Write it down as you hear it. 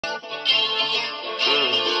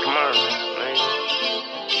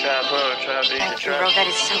Thank you, bro. That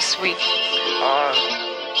is so sweet.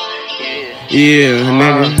 Yeah,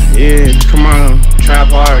 nigga. Yeah, come on. Trap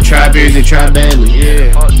hard, trap easy, trap badly.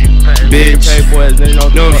 Yeah. Bitch. PapeBoyz,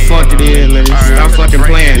 nigga. Know the fuck it is, nigga. Stop fucking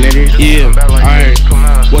playing, nigga. Yeah. Alright.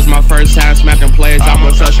 Was my first time smacking players, I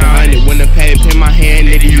was such 100. When the pape hit my hand,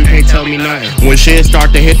 nigga, you can't tell me nothing. When shit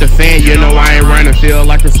start to hit the fan, you know I ain't running. Feel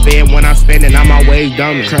like a spin when I spin it, I'm always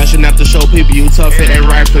dumbing. Crashing up to show people you tough, it ain't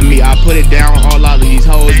right for me. I put it down, all of these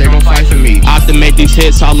hoes, they gon' fight for me. I have to make these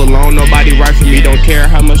hits all alone, nobody right for me. Don't care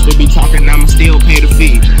how much they be talking, I'ma still pay the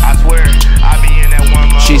fee. I swear, I be in that one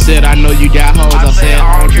mode. She said, I know you got hoes, I said,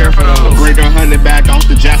 I don't care for those. Bring 100 back off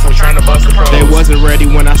the jacks, I'm trying to bust the pros. They wasn't ready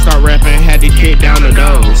when I start rapping, had to kick down the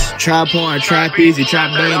doors. Trap hard, trap easy,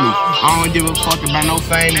 trap daily. I don't give a fuck about no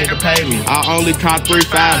fame, nigga pay me. I only caught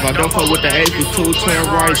 3-5, I don't fuck with the 8-2, twin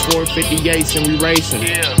rights, 458s, and we racing.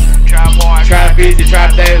 Trap hard, trap easy,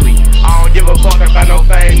 trap daily. I don't give a fuck about no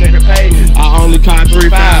fame, nigga pay me. I only caught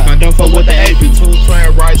 3-5, I don't fuck with the 8-2,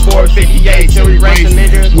 twin rights, 458s, and we racing,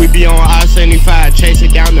 nigga. We be on I-75,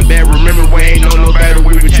 chasing down the bed. Remember we ain't know no better,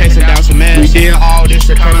 we were chasing down some ass. We did all this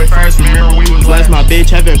shit coming first, remember we was blessed. My bitch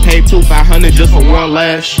haven't paid 500 just for one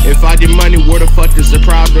lash. If I get money, where the fuck is the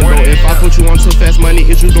crowd gonna go? If I put you on too fast money,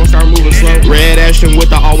 is you gon' start moving slow? Red Ashton with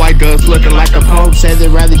the all-white guns, looking like a Pope. Said they'd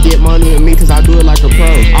rather get money than me, cause I do it like a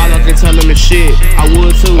pro. All I can tell them is shit, I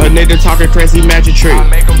would too. A nigga talking crazy magic trick.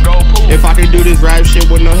 If I can do this rap shit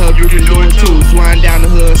with no help, you can do it too. Flying down the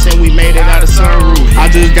hood, saying we made it out of sunroof. I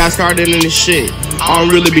just got started in this shit, I don't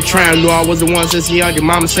really be trying. Knew I was the one since young, your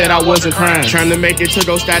mama said I wasn't crying. Trying to make it to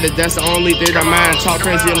go status, that's the only thing I mind. Talk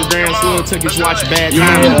crazy in the grand school, took his watch bad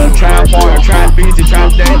time. Yeah, trap hard, trap easy,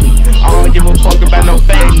 trap daily. I don't give a fuck about no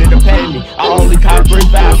fame, nigga pay me. I only caught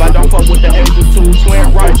 3-5, I don't fuck with the 8-2,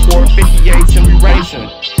 twin rights, 458s, and we racing.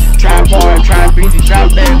 Trap hard, trap easy,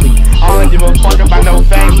 trap daily. I don't give a fuck about no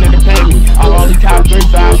fame, nigga pay me. I only caught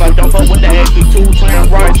 3-5, I don't fuck with the 8-2, twin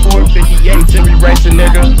rights, 458s, and we racing,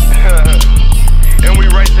 nigga. And we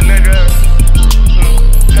racing, nigga.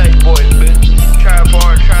 PapeBoyz.